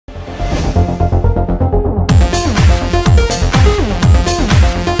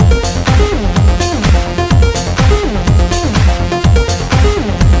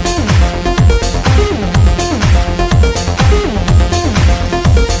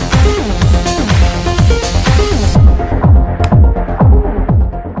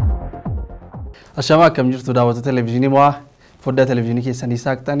Ashama akkam jirtu daawwattoota televezyiinii mo'aa foddaa televezyiinii keessanii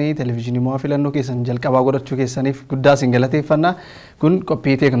saaqxanii televezyiinii mo'aa filannoo keessan jalqabaa godhachuu keessaniif guddaa isin galateeffanna. Kun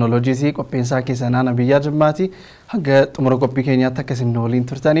qophii teekinooloojiitii qopheensaa keessan ana biyyaa Jimmaati. Hanga xumura qophii keenyaatti akka isin waliin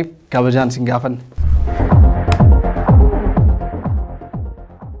turtaniif kabajaan isin gaafanna.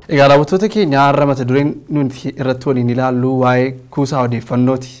 Egaa daawwattoota keenya har'a mata dureen nuti irratti waliin ilaallu waa'ee kuusaa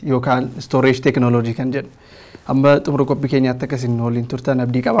odeeffannooti yookaan storage technology kan jedhu. Amma xumura qophii keenyaatti akka isin waliin turtan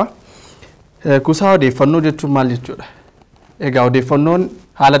abdii qaba. Kuusaa odeeffannoo jechuun maal jechuudha? Egaa odeeffannoon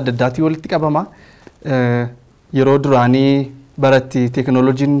haala adda addaatiin walitti qabama. Yeroo duraanii baratti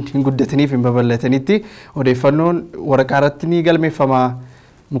teekinooloojiin hin guddataniif hin babal'atanitti odeeffannoon waraqaa irratti ni galmeeffama,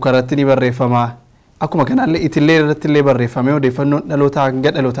 muka irratti ni barreeffama. Akkuma kanallee itillee irratti illee barreeffamee odeeffannoon dhalootaa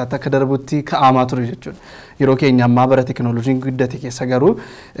hanga dhalootaatti akka darbutti kaa'amaa ture jechuudha. Yeroo keenya ammaa bara teekinooloojiin guddate keessa garuu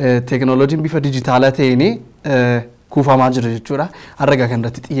teekinooloojiin bifa dijitaalaa ta'een kuufamaa jira jechuudha. Har'a kan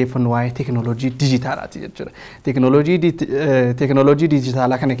irratti xiyyeeffannu waa'ee teekinooloojii dijitaalaati jechuudha. Teekinooloojii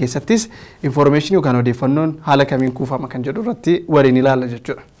dijitaalaa kana keessattis information yookaan odeeffannoon haala kamiin kuufama kan jedhu irratti waliin ilaalla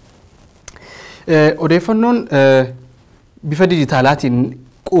jechuudha. Odeeffannoon bifa dijitaalaatiin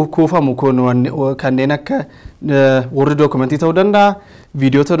kuufamu kun kanneen akka word dokumentii ta'uu danda'a,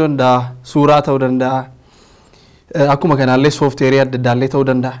 viidiyoo ta'uu danda'a, suuraa ta'uu danda'a. Akkuma kanallee soofteerii adda addaallee ta'uu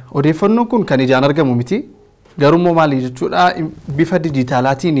danda'a. Odeeffannoon kun kan ijaan argamu miti. Garuu maali jechuudha bifa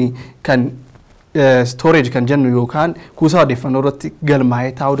dijitaalaatiin kan storage kan jennu yookaan kuusaa odeeffannoo irratti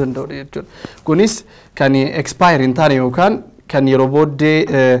galmaa'ee taa'uu danda'u jechuudha. Kunis kan expire hin taane yookaan kan yeroo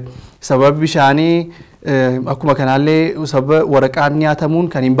booddee sababa bishaanii akkuma kanallee sababa waraqaan nyaatamuun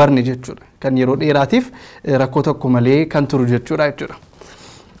kan hin barne jechuudha. Kan yeroo dheeraatiif rakkoo tokko malee kan turu jechuudha.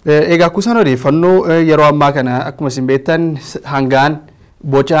 Egaa kuusaan odeeffannoo yeroo ammaa kana akkuma isin beektan hangaan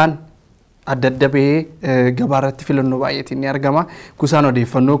bocaan adda adda bahee gabaa irratti filannoo baay'eetiin ni argama. Kuusaan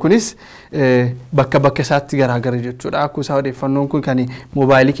odeeffannoo kunis bakka isaatti garaagara jechuudha. Kuusaa odeeffannoon kun kan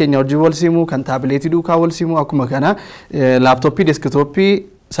moobaayilii keenya wajjin wal simu, kan taabileetii duukaa wal simu, akkuma kana laaptooppii, deeskitooppii,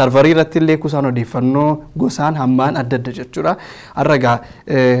 sarvarii irratti illee kuusaan odeeffannoo gosaan hammaan adda adda jechuudha. Har'a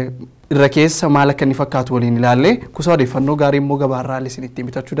irra keessa maal akka inni fakkaatu waliin ilaalle kuusaa odeeffannoo gaarii immoo gabaarraa isin ittiin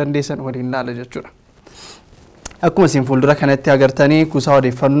bitachuu dandeessan waliin ilaalla jechuudha. Akkuma isin fuuldura kanatti agartanii kuusaa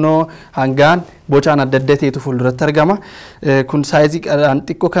odeeffannoo hangaan bocaan adda adda ta'etu fuulduratti argama. Kun saayizii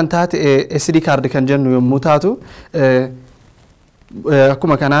xiqqoo kan taate SD card kan jennu yommuu taatu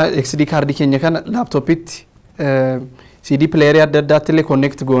akkuma kana SD card keenya kana laaptooppiitti CD player adda addaatti illee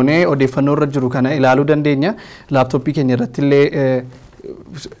connect goonee odeeffannoo irra jiru kana ilaaluu dandeenya. Laaptooppii keenya irratti illee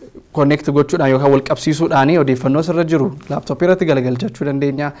connect gochuudhaan yookaan wal qabsiisuudhaan odeeffannoo irra jiru laaptooppii irratti galagalchachuu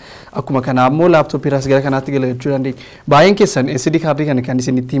dandeenya. Akkuma kana ammoo laaptooppii irraas gara kanaatti galagalchuu dandeenya. Baay'een keessan SD card kana kan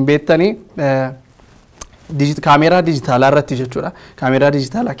isin ittiin beektanii kaameeraa dijitaalaa irratti jechuudha. Kaameeraa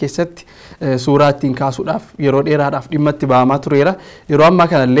dijitaalaa keessatti suuraa ittiin kaasuudhaaf yeroo dheeraadhaaf dhimma itti ba'amaa tureera. Yeroo ammaa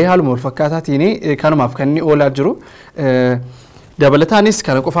kanallee haaluma wal fakkaataatiin kanumaaf kan inni oolaa jiru. Dabalataanis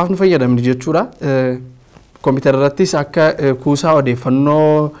kana qofaaf nu fayyadamni jechuudha. Kompiitara irrattis akka kuusaa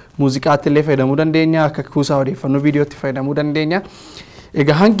odeeffannoo muuziqaatti illee fayyadamuu dandeenya, akka kuusaa odeeffannoo viidiyootti fayyadamuu dandeenya.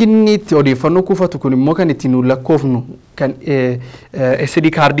 Egaa hangi inni itti odeeffannoo kuufatu kun immoo kan ittiin nu lakkoofnu kan SD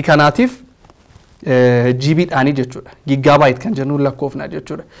kaardii kanaatiif GB dhaanii jechuudha. Gigabyte kan jennu lakkoofna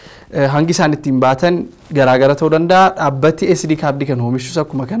jechuudha. Hangi isaan ittiin baatan garaagara ta'uu danda'a. Dhaabbati SD kaardii kan oomishus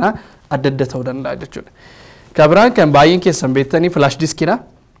akkuma kana adda adda ta'uu danda'a jechuudha. Kabiraan kan baay'een keessan beektanii flash diskiidha.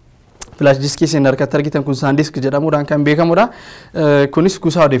 Flash diskii isin harkatti argitan kun saandisk jedhamuudhaan kan beekamudha. Kunis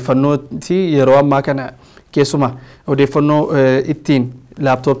kuusaa odeeffannooti yeroo ammaa kana keessuma odeeffannoo ittiin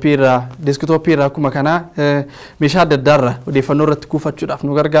laaptooppii irraa, deeskitooppii irraa akkuma kana meeshaa adda addaa irraa odeeffannoo irratti kuufachuudhaaf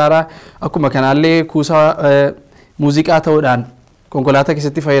nu gargaara. Akkuma kanallee kuusaa muuziqaa ta'uudhaan konkolaataa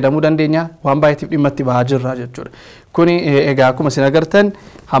keessatti fayyadamuu dandeenya. Waan baay'eetiif dhimma itti bahaa jirra jechuudha. Kuni egaa akkuma isin agartan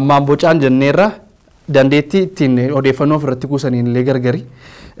hammaan bocaan jenneerra dandeettii ittiin odeeffannoo ofirratti kuusaniin illee gargari.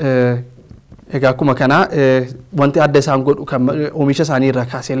 Egaa akkuma kana wanti adda isaan godhu kan oomisha isaanii irraa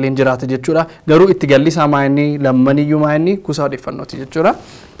kaasee illee jiraata jechuudha. Garuu itti galli isaa maa'inni lammaniyyuu maa'inni kuusaa odeeffannooti jechuudha.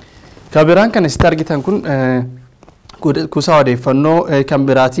 Kabiraan kan asitti argitan kun kuusaa odeeffannoo kan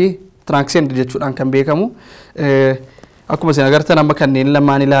biraati transcend jechuudhaan kan beekamu. Akkuma isin agartan amma kanneen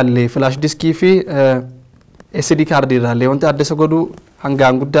lamaan ilaalle flash diskii fi SD card irraallee wanti adda isa godhu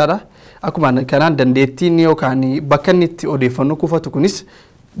hangaan guddaadha. Akkuma kanaan dandeettiin yookaan bakka inni itti odeeffannoo kuufatu kunis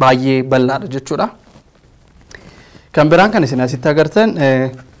baay'ee bal'aadha jechuudha. Kan biraan kan isin asitti agartan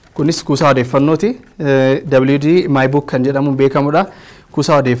kunis kuusaa odeeffannooti. WD My Book kan jedhamuun beekamudha.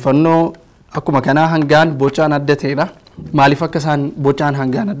 Kuusaa odeeffannoo akkuma kanaa hangaan bocaan adda ta'edha. Maaliif akka isaan bocaan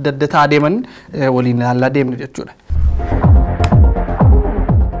hangaan adda adda ta'aa deeman waliin ilaallaa deemna jechuudha.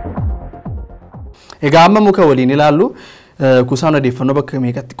 Egaa amma muka waliin ilaallu kuusaan odeeffannoo bakka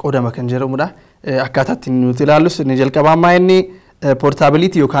meeqatti qoodama kan jedhamudha. Akkaataatti nuti ilaallus ni jalqabaa ammaa inni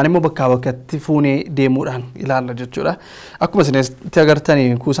portability yookaan immoo bakka bakkatti fuunee deemuudhaan ilaalla jechuudha. Akkuma isinitti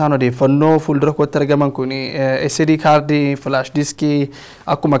agartanii kuusaan odeeffannoo fuuldura kootti argaman kun SD card, flash disk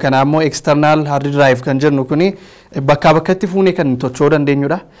akkuma kana immoo external hard drive kan jennu kun bakka bakkatti fuunee kan tochoo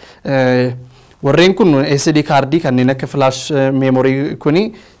dandeenyudha. Warreen kun SD card kanneen akka flash memory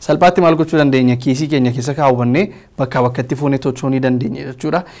kuni salphaatti maal gochuu dandeenya kiisii keenya keessa kaawwannee bakka bakkatti fuunee tochoo ni dandeenya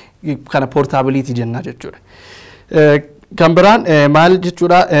jechuudha. Kana portability jenna jechuudha. Kan biraan maal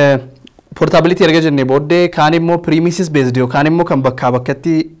jechuudha portability erga jennee booddee kaan immoo premises based yookaan immoo kan bakka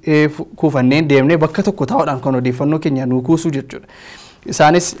bakkatti kuufannee deemnee bakka tokko taa'uudhaan kan odeeffannoo keenya nu kuusu jechuudha.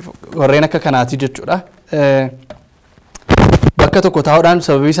 Isaanis warreen akka kanaati jechuudha. Bakka tokko taa'uudhaan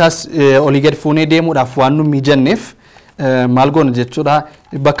sababii isaas olii gad fuunee deemuudhaaf waan nu mijanneef maal goona jechuudha.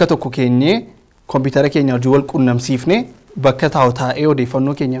 Bakka tokko keenyee kompiitara keenya wajjin wal qunnamsiifnee bakka taa'ee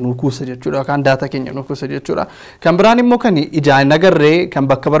odeeffannoo keenya nu kuusa jechuudha yookaan daataa keenya nu kuusa jechuudha. Kan biraan immoo kan ijaan agarree kan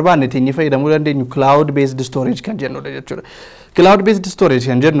bakka barbaanne teenyee fayyadamuu dandeenyu cloud based storage kan jennudha jechuudha. Cloud based storage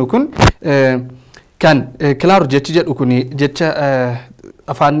kan jennu kun kan cloud jechi jedhu kun jecha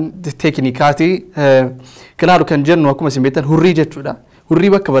afaan teeknikaati. Cloud kan jennu akkuma isin beektan hurrii jechuudha. Hurrii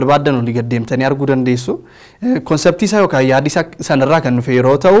bakka barbaadan olii gad deemtanii arguu dandeessu. Konseptii isaa yookaan yaadi isaa sanarraa kan dhufe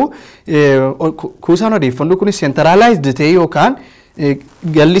yeroo ta'u kuusaan odeeffannoo kun centralized ta'e yookaan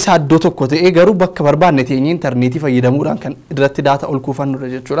galli isaa iddoo tokko ta'ee garuu bakka barbaanne teenyee intarneetii fayyadamuudhaan kan irratti daataa ol kuufannudha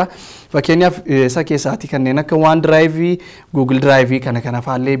jechuudha. Fakkeenyaaf isa keessaati kanneen akka OneDrive, Google Drive kana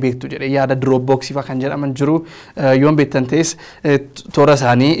faallee beektu jedhee yaada Dropbox fa kan jedhaman jiru yoon beektan ta'es toora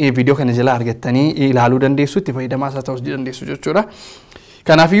isaanii viidiyoo kana jala argattanii ilaaluu dandeessu itti fayyadamaa isaa ta'uu dandeessu jechuudha.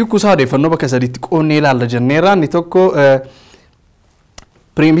 Kanaafiyyuu kuusaa odeeffannoo bakka sadiitti qoonnee ilaalla jenneerra inni tokko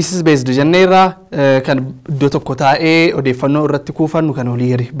premises based jenneerra kan iddoo tokko taa'ee odeeffannoo irratti kuufannu kan olii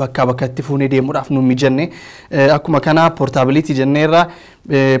gadi bakka bakkatti fuunee deemuudhaaf nu mijanne akkuma kana portability jenneerra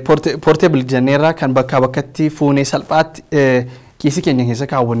portable jenneerra kan bakka bakkatti fuunee salphaatti kiisii keenya keessa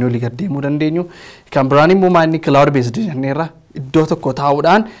kaawwannee olii gad deemuu dandeenyu kan biraan immoo maanni cloud based jenneerra iddoo tokko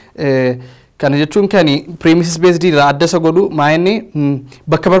taa'uudhaan kana jechuun kan premises based irraa adda isa godhu maanni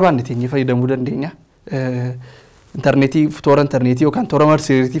bakka barbaanne teenyee fayyadamuu dandeenya. Internetii toora internetii yookaan toora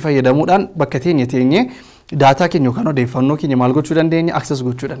marsariitii fayyadamuudhaan bakka teenyee daataa keenya yookaan odeeffannoo keenya maal gochuu dandeenya access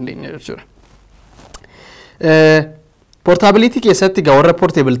gochuu dandeenya jechuudha. Portability keessatti gaa warra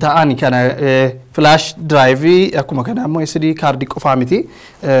portable ta'an kana flash drive akkuma kana immoo SD card qofaa miti.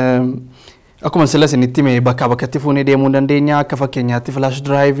 Akkuma sila isinitti mee bakka bakkatti fuunee deemuu dandeenya akka fakkeenyaatti flash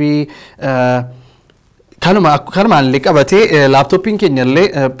drive kanuma illee qabatee laptoppiin keenya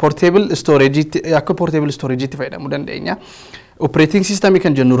illee portable storage akka portable storage itti fayyadamuu dandeenya. Operating system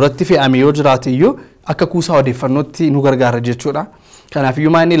kan jennu irratti fe'amee yoo jiraate iyyuu akka kuusaa odeeffannootti nu gargaara jechuudha.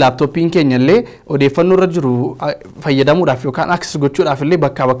 Kanaafiyyuu maanni laptoppiin keenya illee odeeffannoo irra jiru fayyadamuudhaaf yookaan access gochuudhaaf illee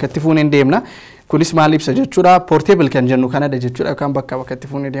bakka bakkatti fuunee deemna. Kunis maal ibsa jechuudha portable kan jennu kanadha jechuudha yookaan bakka bakkatti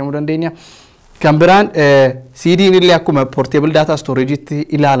fuunee deemuu dandeenya. Kan biraan CD illee akkuma portable data storage itti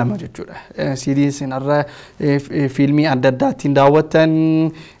ilaalama jechuudha. CD sinarra fiilmii adda addaattiin daawwattan,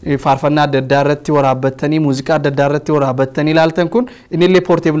 faarfannaa adda addaa irratti waraabbattanii, muuziqaa adda addaa irratti waraabbattanii ilaaltan kun inni illee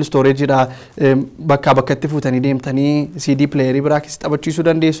portable storage dha. Bakka bakkatti fuutanii deemtanii CD playerii biraa keessatti taphachiisuu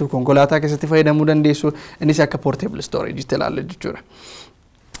dandeessu, konkolaataa keessatti fayyadamuu dandeessu. Innis akka portable storage itti ilaalla jechuudha.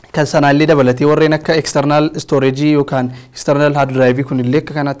 Kan sanaallee dabalatee warreen akka external storage yookaan external hard drive kun illee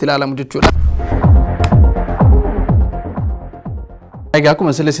akka kanatti ilaalamu jechuudha. Egaa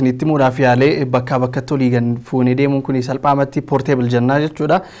akkuma sila isinitti muudhaaf yaalee bakka bakkatti olii gad fuunee deemuun kun salphaamatti portable jennaa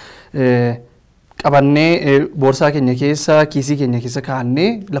jechuudha. Qabannee boorsaa keenya keessa kiisii keenya keessa kaa'annee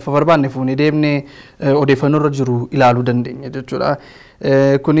lafa barbaanne fuunee deemnee odeeffannoo irra jiru ilaaluu dandeenya jechuudha.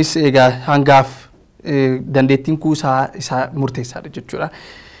 Kunis egaa hangaaf dandeettiin kuusaa isaa murteessaadha jechuudha.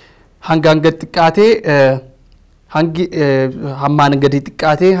 Hangaan gad xiqqaatee hammaan gadi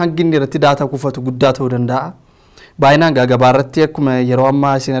xiqqaatee hangi inni irratti daataa kuufatu guddaa ta'uu danda'a. Baay'inaan gabaa irratti akkuma yeroo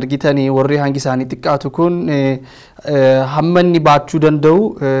ammaa isin argitanii warri hangi isaanii xiqqaatu kun hamma inni baachuu danda'u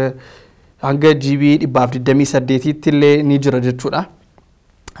hanga GB 128tti illee ni jira jechuudha.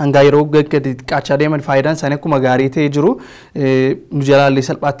 Hanga yeroo gadi xiqqaachaa deeman faayidaan isaanii akkuma gaarii ta'ee jiru nu jalaallee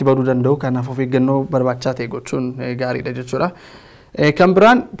salphaatti baduu danda'u. Kanaaf of eeggannoo barbaachisaa ta'e gochuun gaariidha jechuudha. Kan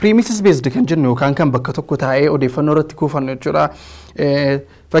biraan premises based kan jennu yookaan kan bakka tokko taa'ee odeeffannoo irratti kuufannu jechuudha.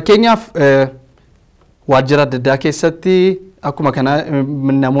 Fakkeenyaaf waajjira adda addaa keessatti akkuma kana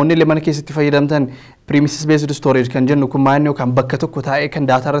namoonni illee mana keessatti fayyadamtan premises based storage kan jennu kun maal yookaan bakka tokko taa'ee kan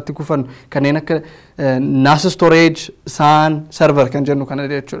data irratti kufan kanneen akka NAS storage, SAN, server kan jennu kana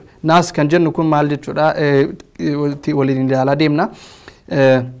jechuudha. NAS kan jennu kun maal jechuudha waliin ilaalaa deemna.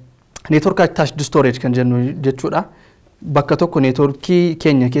 Network attached storage kan jennu jechuudha. Bakka tokko networkii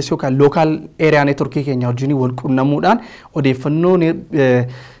keenya keessa yookaan local area networkii keenya wajjin wal quunnamuudhaan odeeffannoo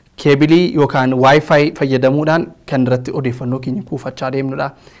keebilii yookaan wifi fayyadamuudhaan kan irratti odeeffannoo keenya kuufachaa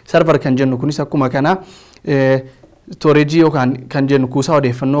deemnudha. Server kan jennu kunis akkuma kana storage yookaan kan jennu kuusaa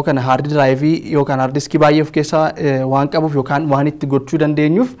odeeffannoo kana hard drive yookaan hard disk baay'ee of keessaa waan qabuuf yookaan waan itti gochuu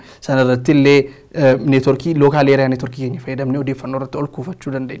dandeenyuuf sana irratti illee networkii local area networkii keenya fayyadamnee odeeffannoo irratti ol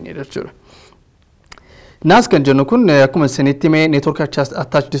kuufachuu dandeenya jechuudha. NAS kan jennu kun akkuma isinitti mee network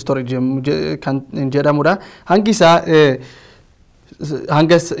attached storage kan jedhamudha. Hangi isaa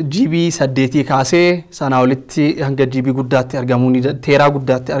hanga GB 8 kaasee sana olitti hanga GB guddaatti argamuu teeraa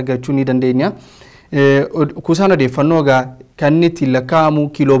guddaatti argachuu ni dandeenya. Kuusaan odeeffannoo kan inni ittiin lakkaa'amu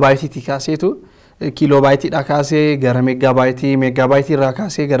kiiloobaayitiitii kaaseetu kiiloobaayitiidhaa kaasee gara meegaabaayitiii irraa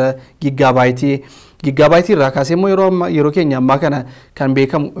kaasee gara giigaabaayitiii irraa kaasee immoo yeroo keenya ammaa kana kan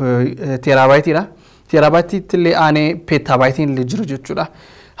beekamu teeraabaayitiidha. Teeraabaayitiitti illee aanee peettaabaayitiin illee jiru jechuudha.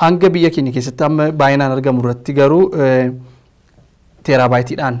 Hanga biyya keenya keessatti amma baay'inaan argamu irratti garuu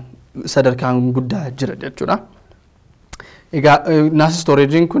teeraabaayitiidhaan sadarkaan guddaa jira jechuudha. Egaa NAS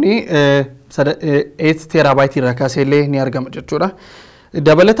storagein kuni 8 teeraabaayitiii irraa kaasee illee ni argama jechuudha.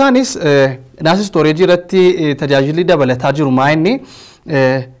 Dabalataanis NAS storage irratti tajaajilli dabalataa jiru maa inni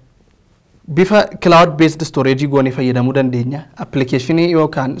bifa cloud based storage goonee fayyadamuu dandeenya. Applicationii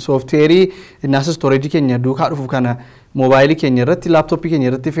yookaan softwareii NAS storage keenya duukaa dhufu kana mobaayilii keenya irratti laptopii keenya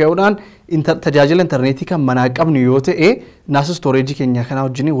irratti fe'uudhaan tajaajila internetii kan manaa qabnu yoo ta'e NAS storage keenya kana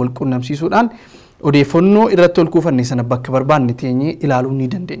wajjin wal quunnamsiisuudhaan odeeffannoo irratti ol kuufanne sana bakka barbaanne teenyee ilaaluu ni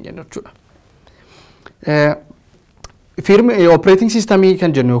dandeenya jechuudha. Operating system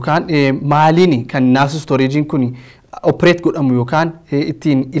kan jennu yookaan maaliin kan NAS storage kun operate godhamu yookaan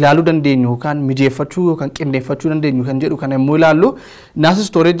ittiin ilaaluu dandeenyu yookaan mijeeffachuu yookaan qindeeffachuu dandeenyu kan jedhu kan immoo ilaallu NAS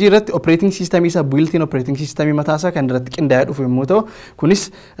storage irratti operating system isa built-in operating system mataasaa kan irratti qindaa'ee dhufu yommuu ta'u kunis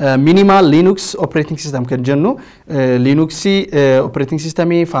minimal Linux operating system kan jennu Linux operating system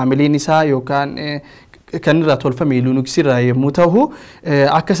familiin isaa yookaan kan irraa tolfame Linux irraa yommuu ta'u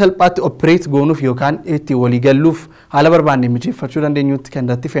akka salphaatti operate goonuuf yookaan itti walii galluuf haala barbaanne mijeeffachuu dandeenyutti kan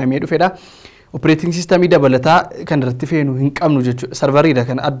irratti fe'amee dhufedha. Operating system dabalataa kan irratti feenu hin qabnu jechuudha. Serveriidha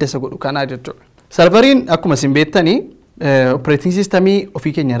kan adda isa godhu kana jechuudha. Serveriin akkuma isin beektanii operating system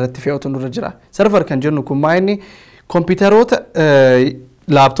ofii keenya irratti fe'atu nurra jira. Server kan jennu kun maa inni kompiitaroota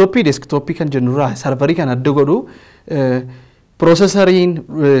laptopii desktopii kan jennu irraa serverii kan adda godhu processoriin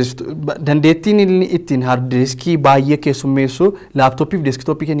dandeettiin inni ittiin hard diskii baay'ee keessummeessu laptopii fi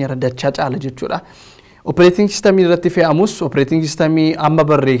desktopii keenya irra dachaa caala jechuudha. Operating system irratti fe'amus operating system amma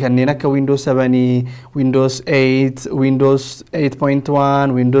barree kanneen akka Windows 7, Windows 8, Windows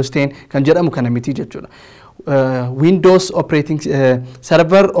 8.1, Windows 10 kan jedhamu kana miti jechuudha. Windows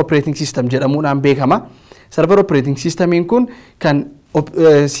server operating system jedhamuudhaan beekama. Server operating system kun kan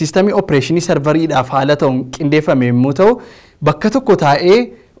system operationii serveriidhaaf haala ta'uun qindeeffame yommuu ta'u bakka tokko taa'ee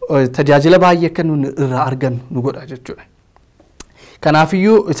tajaajila baay'ee akka nu irraa argannu nu godha jechuudha.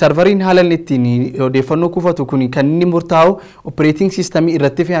 Kanaafiyyuu serveriin haala ittiin odeeffannoo kuufatu kun kan inni murtaa'u operating system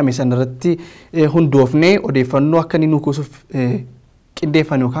irratti fe'ame san irratti hundoofnee odeeffannoo akka inni nu kuusuuf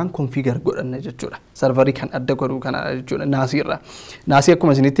qindeeffame yookaan configure godhanna jechuudha. Serverii kan adda godhu kana jechuudha NAS irraa. NAS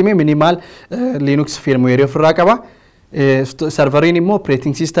akkuma isinitti hime minimal Linux firmware ofirraa qaba. Serveriin immoo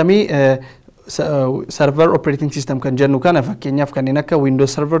operating system server operating system kan jennu kana fakkeenyaaf kanneen akka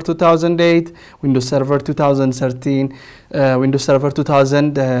Windows Server 2008, Windows Server 2013, Windows Server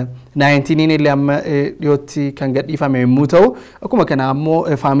 2019 illee amma dhiyootti kan gadhiifame yommuu ta'u akkuma kana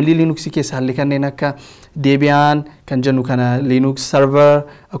ammoo family Linux keessa illee kanneen akka Debian kan jennu kana Linux Server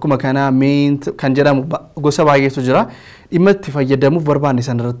akkuma kana Mint kan jedhamu gosa baay'eetu jira. Dhimma itti fayyadamuuf barbaanne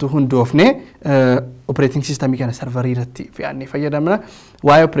san irratti hundoofne operating system kana serverii irratti fe'annee fayyadamna.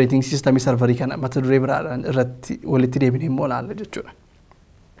 Waa'ee operating system serverii kana mata duree biraadhaan irratti walitti deebinee immoo ilaalla jechuudha.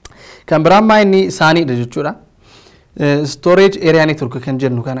 Kan biraan maa inni saaniidha jechuudha. Storage area network kan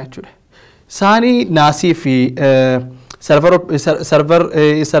jennu kana jechuudha. Saanii naasii fi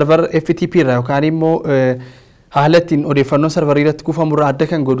server FTP irraa yookaan immoo haala ittiin odeeffannoo serverii irratti kuufamurraa adda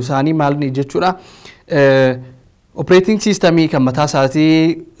kan godhu saanii maal jechuudha. Operating system kan mataa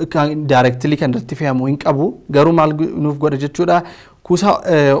isaatii kan directly kan irratti fe'amu hin qabu garuu maal nuuf godha jechuudha. Kuusaa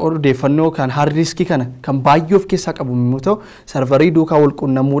odeeffannoo kan hard disk kana kan baay'ee of keessaa qabu yommuu ta'u serverii duukaa wal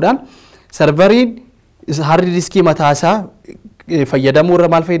quunnamuudhaan serveriin hard diskii mataasaa fayyadamuu irra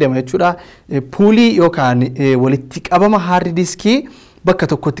maal fayyadama jechuudha puulii yookaan walitti qabama hard diskii bakka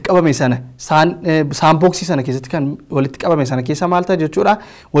tokkotti qabame sana saanboksii sana keessatti kan walitti qabame sana keessa maal ta'a jechuudha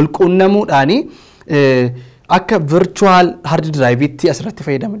wal quunnamuudhaani akka virtual hard drive itti asirratti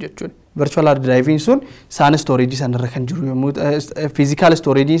fayyadamu jechuudha. Virtual hard drive sun saan storage sanarra kan jiru yommuu physical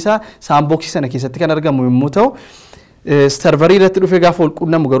storage isaa saanboksii sana keessatti kan argamu yommuu ta'u serverii irratti dhufee gaafa wal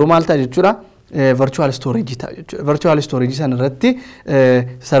quunnamu garuu maal ta'a jechuudha virtual storage ta'a jechuudha. Virtual storage sanarratti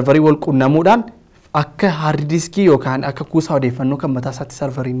serverii wal quunnamuudhaan akka hard diskii yookaan akka kuusaa odeeffannoo kan mataa isaatti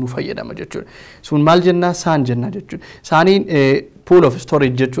serveriin nu fayyadama jechuudha. Sun maal jenna saan jenna jechuudha. Saaniin pool of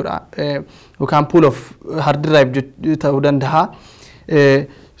storage jechuudha yookaan pool of hard drive ta'uu danda'a.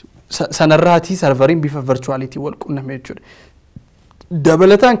 Sanarraati serveriin bifa virtuality wal quunname jechuudha.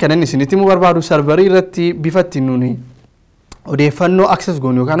 Dabalataan kan inni isinitti immoo barbaadu serverii irratti bifa ittiin nuuni odeeffannoo access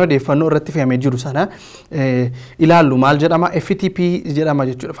goonu yookaan odeeffannoo irratti fe'amee jiru sana ilaallu maal jedhama FTP jedhama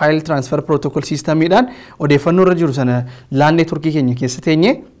jechuudha. File transfer protocol systemiidhaan odeeffannoo irra jiru sana LAN networkii keenya keessa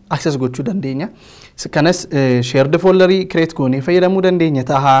teenyee access gochuu dandeenya. Kanas shared folderii create goonee fayyadamuu dandeenya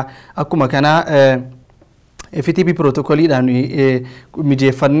ta'a. Akkuma kana FTP protocoliidhaan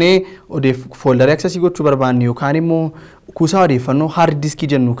mijeeffannee folderii access gochuu barbaanne yookaan immoo kuusaa odeeffannoo hard diskii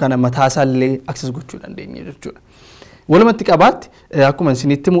jennu kana mataasaa illee access gochuu dandeenya jechuudha. Walumatti qabaatti akkuma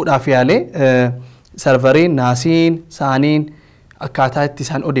isinitti muudhaaf yaalee serveriin naasiin saaniin akkaataa itti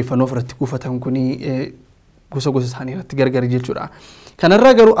isaan odeeffannoo irratti kuufatan kuni gosa isaanii irratti gargari jechuudha.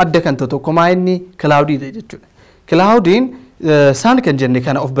 Kanarraa garuu adda kan ta'u tokko inni cloudidha jechuudha. Cloudiin saan kan jenne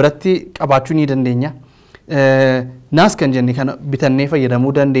kana of biratti qabaachuu ni dandeenya. Naas kan jenne kana bitannee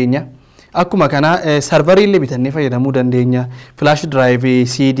fayyadamuu dandeenya. Akkuma kana serverii illee bitannee fayyadamuu dandeenya. Flash drive,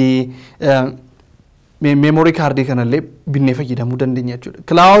 CD, memory card kanallee binnee fayyadamuu dandeenya jechuudha.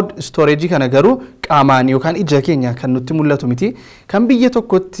 Cloud storage kana garuu qaamaan yookaan ija keenya kan nutti mul'atu miti. Kan biyya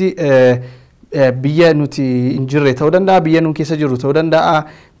tokkotti biyya nuti hin jirre ta'uu danda'a, biyya nuun keessa jiru ta'uu danda'a,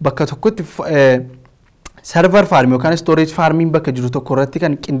 bakka tokkotti server farm yookaan storage farming bakka jiru tokko irratti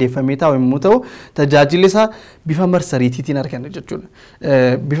kan qindeeffamee taa'u yommuu ta'u tajaajilli isaa bifa marsariitiitiin arganna jechuudha.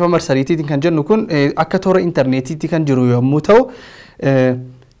 Bifa marsariitiitiin kan jennu kun akka toora intarneetiitti kan jiru yommuu ta'u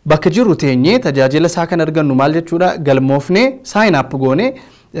bakka jiru teenyee tajaajila isaa kan argannu maal jechuudha galmoofnee sign up goone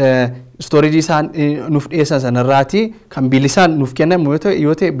storage isaan nuuf dhiyeessan sanarraati kan bilisaan nuuf kennamu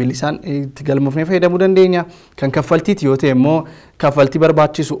yoo ta'e bilisaan itti galmoofnee fayyadamuu dandeenya. Kan kaffaltiiti yoo ta'e immoo kaffaltii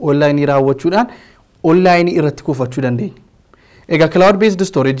barbaachisu online raawwachuudhaan online irratti kuufachuu dandeenya. Egaa cloud based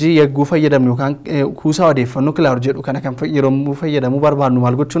storage yagguu fayyadamnu yookaan kuusaa odeeffannoo cloud jedhu kana kan yeroo fayyadamuu barbaadnu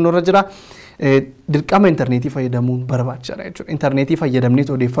maal gochuun irra jira dirqama internetii fayyadamuun barbaachisaadha jechuudha. Internetii fayyadamnee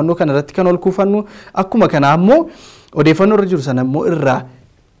odeeffannoo kana irratti kan ol kuufannu akkuma kana ammoo odeeffannoo irra jiru sana immoo irraa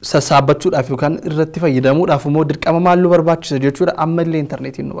sassaabachuudhaaf yookaan irratti fayyadamuudhaaf immoo dirqama maal nu barbaachisa jechuudha. Ammallee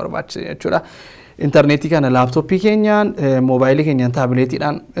internetiin nu barbaachisa jechuudha. Internetii kana laaptooppii keenyaan moobaayilii keenyaan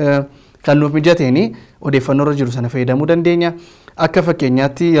taabileetiidhaan kan nuuf mijateeni odeeffannoo irra jiru sana fayyadamuu dandeenya. Akka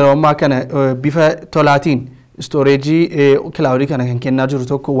fakkeenyaatti yeroo ammaa kana bifa tolaatiin storage cloud kana kan kennaa jiru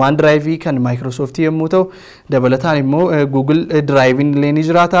tokko OneDrive kan Microsoft yommuu ta'u dabalataan immoo Google Drive illee ni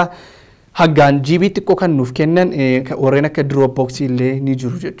jiraata. Haggaan GB xiqqoo kan nuuf kennan warreen akka Dropbox illee ni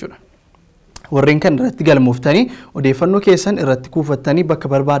jiru jechuudha. Warreen kan irratti galmooftanii odeeffannoo keessan irratti kuufattanii bakka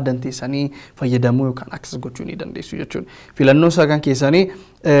barbaadan teessanii fayyadamuu yookaan access gochuu ni dandeessu jechuudha. Filannoo isaa kan keessanii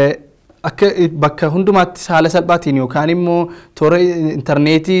akka bakka hundumaatti haala salphaatiin yookaan immoo toora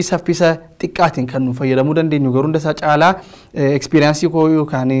intarneetii saffisa xiqqaatiin kan nu fayyadamuu dandeenyu garuu hunda isaa caalaa experience koo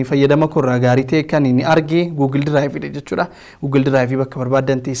yookaan fayyadama korraa gaarii ta'e kan inni arge Google Drive jechuudha. Google Drive bakka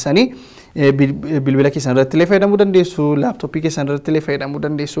barbaadan teessanii bilbila keessan irratti illee fayyadamuu dandeessu, laptooppii keessan irratti illee fayyadamuu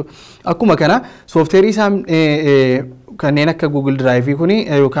dandeessu. Akkuma kana soofteerii isaan kanneen akka Google Drive kuni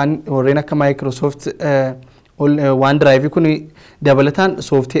yookaan warreen akka Microsoft OneDrive kuni dabalataan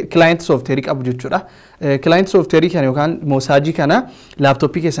client software qabu jechuudha. Client software kana yookaan mosaajii kana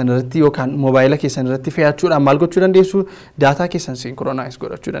laptooppii keessan irratti yookaan mobaayila keessan irratti fe'achuudhaan maal gochuu dandeessu data keessan synchronize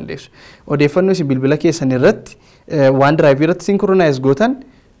godhachuu dandeessu. Odeeffannoo isin bilbila keessan irratti OneDrive irratti synchronize gootan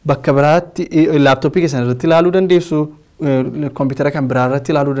bakka biraatti laptooppii keessan irratti ilaaluu dandeessu. Computer kan biraa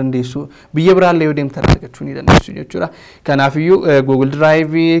irratti ilaaluu dandeessu. Biyya biraa illee yoo deemtan argachuu ni dandeessu jechuudha. Kanaafiyyuu Google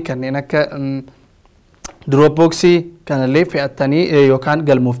Drive kanneen akka Dropbox kanallee fe'attanii yookaan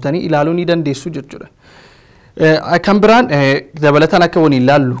galmooftanii ilaaluu ni dandeessu jechuudha. Kan biraan dabalataan akka waliin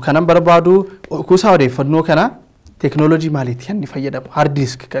ilaallu kanan barbaadu kuusaa odeeffannoo kana teknoolojii maaliitti kan fayyadamu hard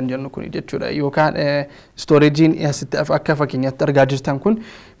disk kan jennu kun jechuudha. Yookaan storagein asitti akka fakkeenyaatti argaa jirtan kun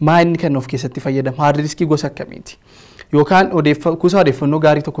maal inni kan of keessatti fayyadamu hard diskii gosa akkamiiti? Yookaan kuusaa odeeffannoo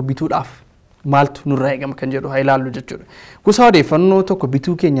gaarii tokko bituudhaaf maaltu nurraa eegama kan jedhu haa ilaallu jechuudha. Kuusaa odeeffannoo tokko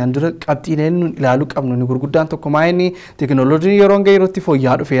bituu keenyaan dura qabxiileen nun ilaaluu qabnu ni gurguddaan tokko maayini teknooloojiin yeroo hanga yerootti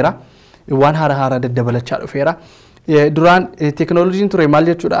fooyya'aa dhufeera. Waan haaraa daddabalachaa dhufeera. Duraan teknooloojiin ture maal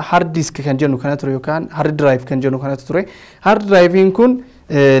jechuudha hard disk kan jennu kana ture yookaan hard drive kan jennu kana ture. Hard drivein kun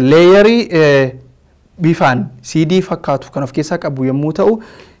leeyarii bifaan CD fakkaatu kan of keessaa qabu yommuu ta'u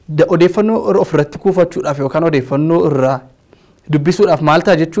odeeffannoo ofirratti kuufachuudhaaf yookaan odeeffannoo irraa dubbisuudhaaf maal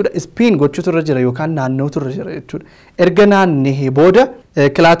ta'a jechuudha spiin gochuutu irra jira yookaan naannootu irra jira jechuudha. Erga naannee booda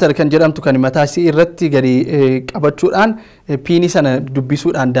kilaatar kan jedhamtu kan mataa isii irratti gadi qabachuudhaan piinii sana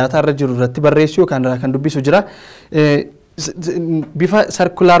dubbisuudhaan daataa irra jiru irratti barreessu yookaan kan dubbisu jira. Bifa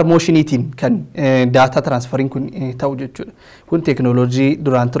circular motioniitiin kan daataa transferiin kun ta'u jechuudha. Kun teknooloojii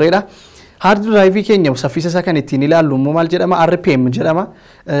duraan turedha. Hard drive keenya saffisa isaa kan ittiin ilaallu immoo maal jedhama RPM jedhama.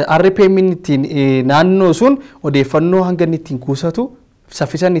 RPM ittiin naannoo sun odeeffannoo hanga inni ittiin kuusatu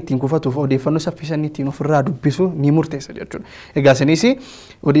saffisa inni ittiin kuufatuuf odeeffannoo saffisa inni ittiin ofirraa dubbisu ni murteessa jechuudha. Egaa isinis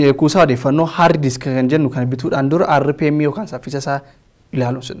kuusaa odeeffannoo hard disk kan jennu kan bituudhaan dura RPM yookaan saffisa isaa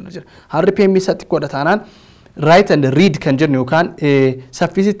ilaaluun sirna jira. RPM isaa xiqqoodha taanaan write and read kan jennu yookaan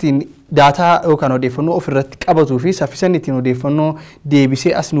saffisi ittiin daataa yookaan odeeffannoo ofirratti qabatuu fi saffisa ittiin odeeffannoo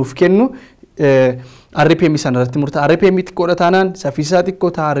deebisee as nuuf kennu RPM sanarratti murtaa. RPM xiqqoodha taanaan saffisa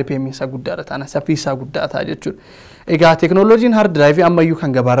xiqqoo ta'a RPM isaa guddaadha taanaan saffisa guddaa ta'a jechuudha. Egaa teknooloojiin hard drive ammayyuu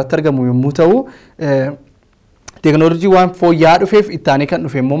kan gabaarratti argamu yommuu ta'u teknooloojii waan fooyya'aa dhufeef ittaanee kan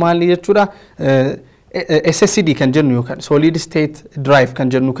dhufe immoo maali jechuudha. SSD kan jennu yookaan solid state drive kan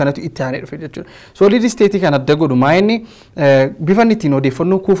jennu kanatu itti aanee dhufe jechuudha. Solid state kan adda godhu maayini bifan ittiin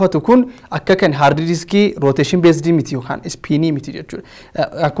odeeffannoo kuufatu kun akka kan hard diskii rotation based miti yookaan spinii miti jechuudha.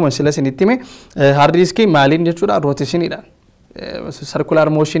 Akkuma sila isinitti hime hard diskii maaliin jechuudha rotationidhaan. Circular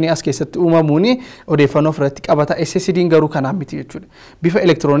motion as keessatti uumamuun odeeffannoo ofirratti qabata. SSD'n garuu kanaan miti jechuudha. Bifa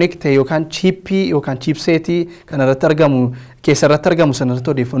elektiroonik ta'e yookaan chiippii yookaan chiipseetii kanarratti argamu keessarratti argamu sanarratti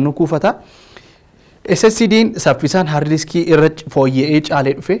odeeffannoo kuufata. SSD'n saffisaan hard diskii irra fooyya'ee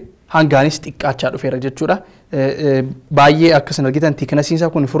caalee dhufe hangaanis xiqqaachaa dhufeera jechuudha. Baay'ee akkasuma argitan tiiknasiinsaa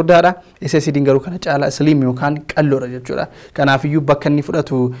kun furdaadha. SSD'n garuu kana caalaa slim yookaan qalloodha jechuudha. Kanaafiyyuu bakka inni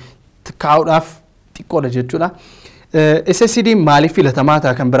fudhatu kaa'uudhaaf xiqqoodha jechuudha. SSD'n maaliif filatamaa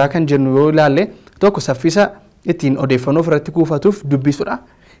ta'a kan biraa kan jennu yoo ilaalle tokko saffisa ittiin odeeffannoo ofirratti kuufatuuf dubbisudha.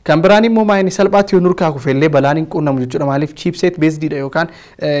 Kan biraan immoo maayini salphaatti yoo nurkaa kufellee balaan hin qunnamu jechuudha. Maaliif chipset based dha yookaan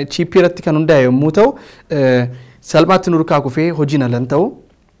chippii irratti kan hundaa'e yommuu ta'u salphaatti nurkaa kufee hojiin alan ta'u.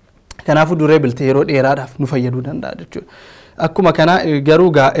 Kanaafuu durable ta'e yeroo dheeraadhaaf nu fayyaduu danda'a jechuudha. Akkuma kana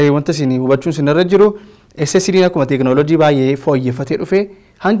garuu wanta isin hubachuun sinirra jiru SSD'n akkuma teknooloojii baay'ee fooyyeffatee dhufe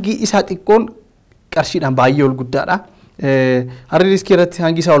hangi isaa xiqqoon qarshiidhaan baay'ee ol guddaadha. Hard diskii irratti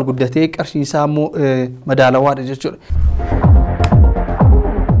hangi isaa ol guddatee qarshiin isaa immoo madaalawaadha jechuudha.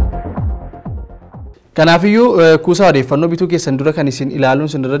 Kanaafiyyuu kuusaa odeeffannoo bituu keessan dura kan isin ilaaluun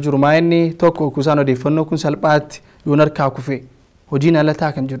sinirra jiru maayinni tokko kuusaan odeeffannoo kun salphaatti yoo harkaa kufe hojiin ala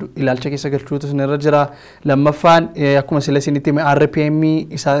ta'a kan jedhu ilaalcha keessa galchuutu sinirra jira. Lammaffaan akkuma sila isinitti hime RPM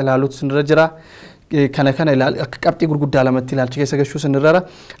isaa ilaaluutu sinirra jira. Kana akka qabxii gurguddaa lamatti ilaalcha keessa galchuu sinirra.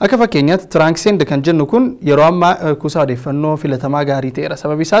 Akka fakkeenyaatti transcend kan jennu kun yeroo ammaa kuusaa odeeffannoo filatamaa gaarii ta'eera.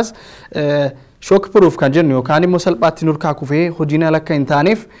 Sababi isaas shock proof kan jennu yookaan immoo salphaatti nurkaa kufee hojiin ala akka hin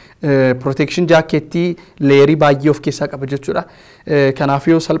taaneef protection jaakeettii leeyarii baay'ee of keessaa qaba jechuudha.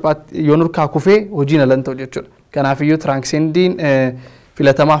 Kanaafiyyuu salphaatti yoo nurkaa kufee hojiin ala hin ta'u jechuudha. Kanaafiyyuu transcendiin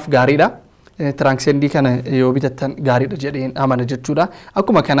filatamaaf gaariidha. Transcendii kana yoo bitattan gaariidha jedheen amana jechuudha.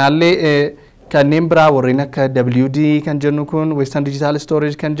 Akkuma kanaallee kanneen biraa warreen akka WD kan jennu kun Western Digital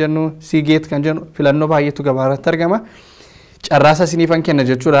Storage kan jennu Seagate kan jennu filannoo baay'eetu gabaarratti argama. Carraasa isiniifan kenna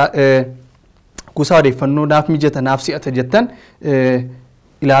jechuudha. Kuusaa odeeffannoo naaf mijata naaf si'ata jettan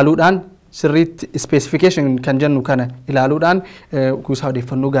ilaaluudhaan sirriitti specification kan jennu kana ilaaluudhaan kuusaa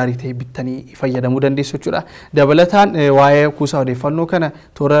odeeffannoo gaarii ta'e bittanii fayyadamuu dandeessu jechuudha. Dabalataan waa'ee kuusaa odeeffannoo kana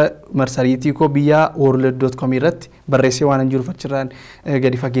toora marsariitii koo biyya world.com irratti barreessee waan jiruuf achirraan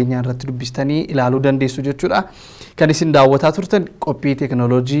gadi fageenyaan irratti dubbistanii ilaaluu dandeessu jechuudha. Kan isin daawwataa turtan qophii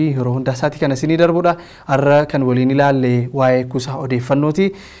teknooloojii yeroo hundaa isaatii kana isinii darbudha. Har'a kan waliin ilaalle waa'ee kuusaa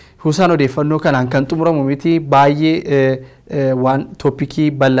odeeffannooti. Kuusaan odeeffannoo kanaan kan xumuramu miti baay'ee waan toopikii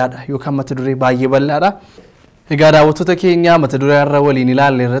bal'aadha yookaan mata duree baay'ee bal'aadha. Egaa daawwattoota keenya mata duree har'a waliin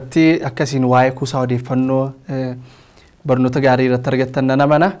ilaalle irratti akkasiin waa'ee kuusaa odeeffannoo barnoota gaarii irratti argattan nan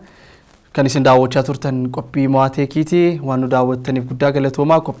amana. Kan isin daawwachaa turtan qophii mo'aa teekiiti. Waan nu daawwattaniif guddaa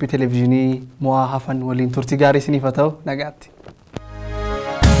galatoomaa. Qophii televezyiinii mo'aa hafan waliin turtii gaarii isiniif haa ta'u. Nagaatti.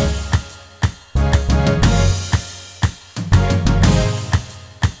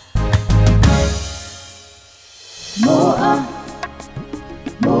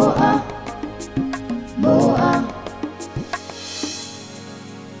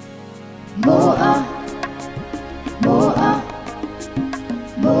 more